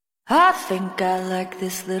I think I like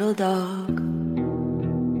this little dog.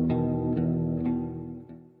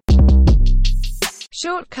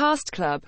 Short Cast Club